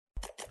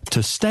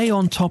To stay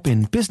on top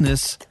in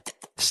business,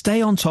 stay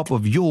on top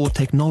of your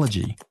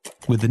technology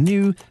with the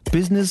new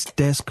Business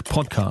Desk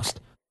podcast,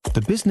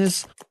 The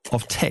Business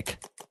of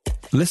Tech.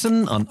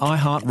 Listen on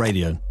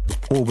iHeartRadio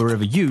or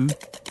wherever you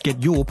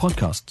get your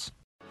podcasts.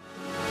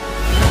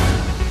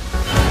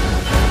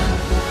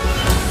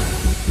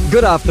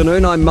 Good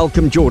afternoon, I'm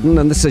Malcolm Jordan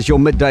and this is your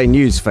Midday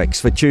News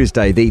Fix for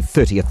Tuesday the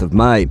 30th of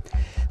May.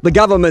 The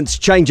government's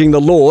changing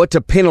the law to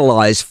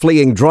penalise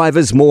fleeing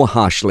drivers more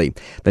harshly.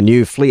 The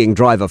new fleeing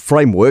driver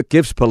framework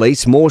gives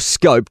police more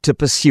scope to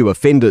pursue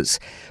offenders.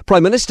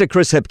 Prime Minister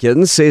Chris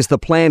Hipkins says the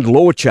planned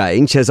law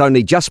change has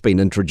only just been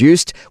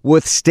introduced,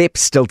 with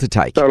steps still to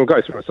take. So it'll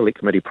go through a select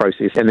committee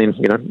process and then,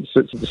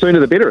 the sooner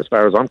the better as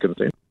far as I'm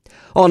concerned.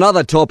 On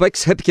other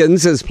topics,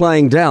 Hipkins is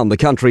playing down the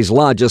country's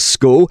largest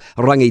school,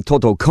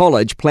 Rangitoto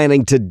College,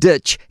 planning to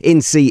ditch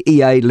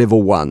NCEA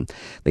Level 1.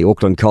 The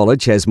Auckland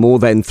College has more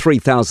than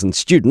 3,000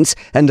 students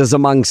and is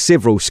among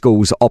several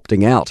schools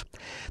opting out.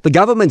 The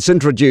government's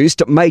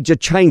introduced major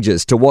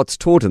changes to what's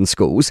taught in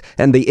schools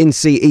and the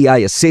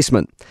NCEA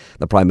assessment.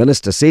 The Prime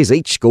Minister says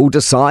each school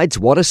decides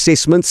what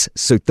assessments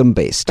suit them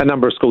best. A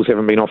number of schools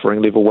haven't been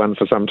offering Level 1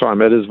 for some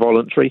time. It is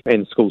voluntary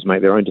and schools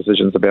make their own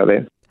decisions about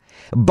that.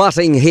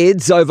 Butting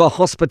heads over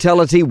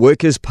hospitality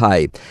workers'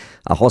 pay.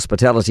 A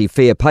hospitality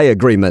fair pay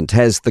agreement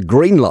has the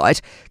green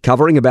light,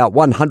 covering about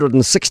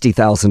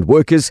 160,000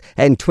 workers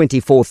and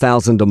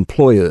 24,000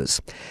 employers.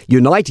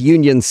 Unite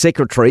Union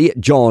Secretary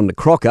John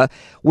Crocker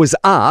was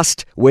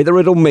asked whether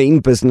it'll mean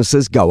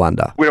businesses go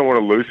under. We don't want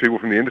to lose people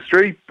from the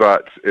industry,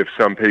 but if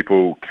some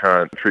people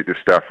can't treat their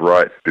staff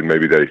right, then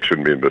maybe they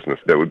shouldn't be in business.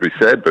 That would be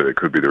sad, but it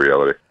could be the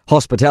reality.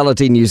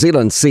 Hospitality New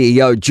Zealand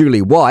CEO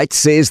Julie White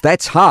says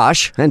that's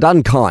harsh and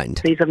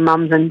unkind. These are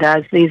mums and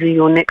dads, these are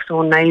your next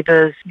door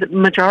neighbours. The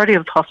majority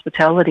of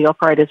hospitality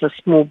operators are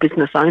small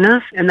business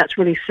owners, and that's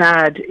really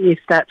sad if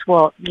that's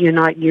what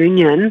Unite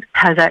Union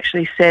has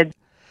actually said.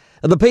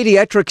 The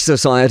Paediatric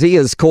Society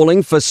is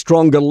calling for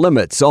stronger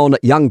limits on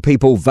young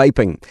people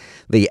vaping.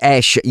 The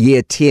ASH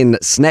Year 10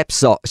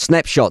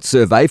 snapshot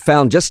survey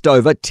found just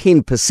over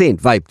 10%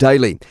 vape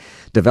daily.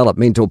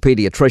 Developmental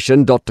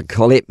paediatrician Dr.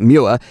 Colette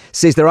Muir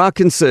says there are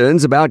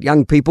concerns about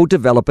young people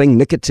developing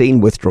nicotine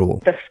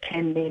withdrawal. This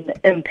can then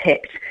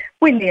impact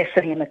when they're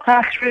sitting in the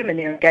classroom and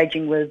they're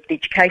engaging with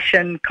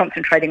education,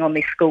 concentrating on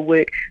their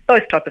schoolwork,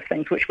 those type of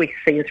things which we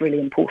see as really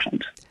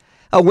important.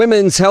 A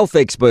women's health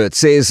expert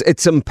says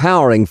it's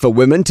empowering for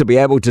women to be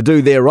able to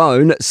do their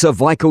own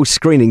cervical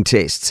screening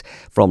tests.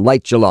 From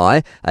late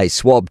July, a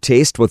swab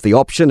test with the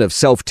option of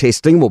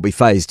self-testing will be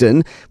phased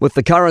in, with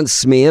the current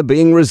smear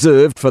being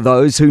reserved for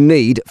those who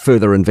need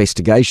further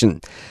investigation.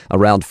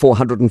 Around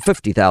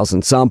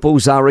 450,000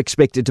 samples are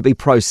expected to be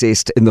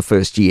processed in the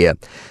first year.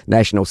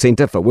 National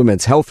Centre for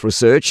Women's Health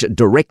Research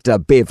Director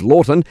Bev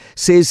Lawton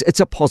says it's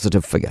a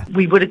positive figure.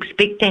 We would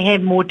expect to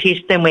have more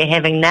tests than we're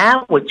having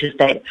now, which is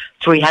that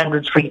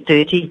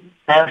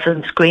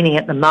 330,000 screening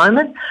at the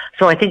moment.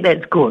 So I think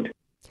that's good.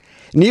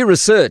 New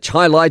research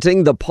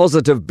highlighting the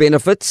positive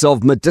benefits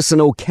of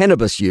medicinal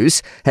cannabis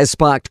use has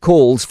sparked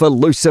calls for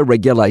looser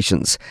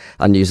regulations.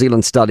 A New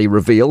Zealand study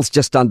reveals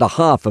just under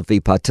half of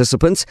the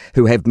participants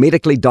who have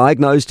medically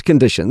diagnosed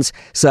conditions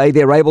say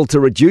they're able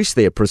to reduce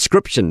their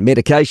prescription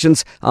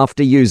medications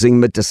after using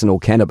medicinal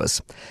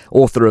cannabis.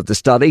 Author of the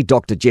study,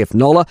 Dr. Jeff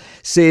Noller,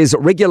 says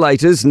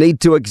regulators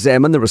need to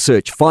examine the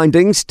research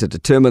findings to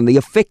determine the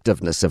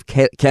effectiveness of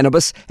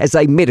cannabis as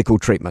a medical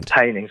treatment.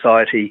 Pain,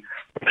 anxiety,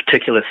 in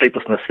particular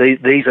sleeplessness,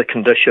 these are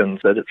conditions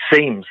that it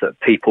seems that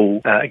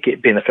people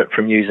get benefit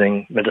from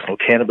using medicinal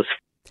cannabis.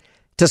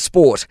 To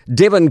sport,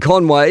 Devon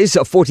Conway's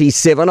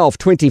 47 off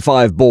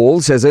 25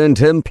 balls has earned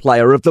him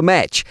player of the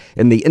match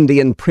in the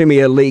Indian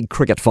Premier League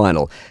cricket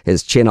final.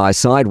 His Chennai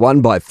side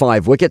won by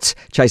 5 wickets,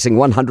 chasing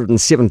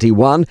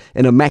 171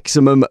 in a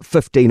maximum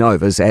 15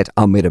 overs at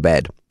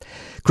Ahmedabad.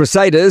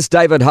 Crusaders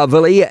David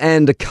Havili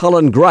and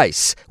Cullen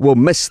Grace will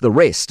miss the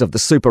rest of the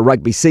Super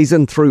Rugby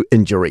season through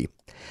injury.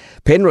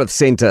 Penrith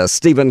centre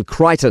Stephen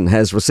Crichton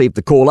has received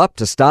the call-up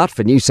to start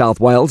for New South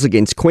Wales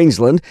against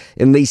Queensland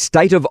in the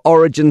State of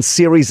Origin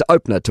series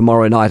opener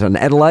tomorrow night in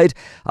Adelaide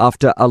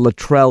after a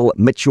Latrell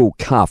Mitchell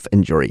calf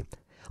injury.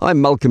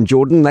 I'm Malcolm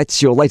Jordan.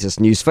 That's your latest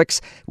news fix.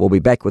 We'll be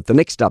back with the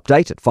next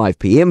update at 5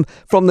 p.m.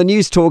 from the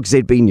News Talk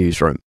ZB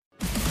newsroom.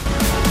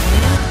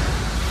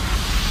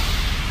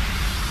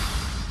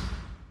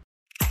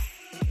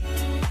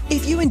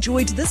 If you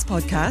enjoyed this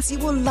podcast, you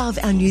will love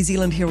our New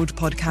Zealand Herald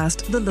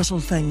podcast, The Little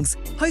Things,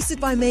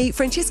 hosted by me,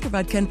 Francesca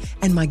Rudkin,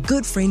 and my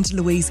good friend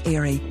Louise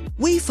Airy.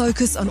 We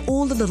focus on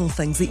all the little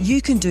things that you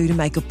can do to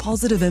make a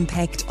positive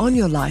impact on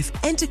your life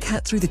and to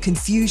cut through the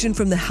confusion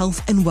from the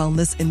health and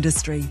wellness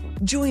industry.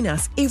 Join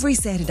us every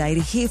Saturday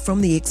to hear from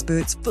the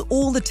experts for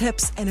all the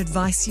tips and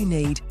advice you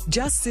need.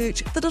 Just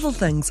search The Little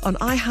Things on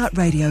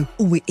iHeartRadio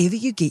or wherever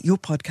you get your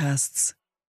podcasts.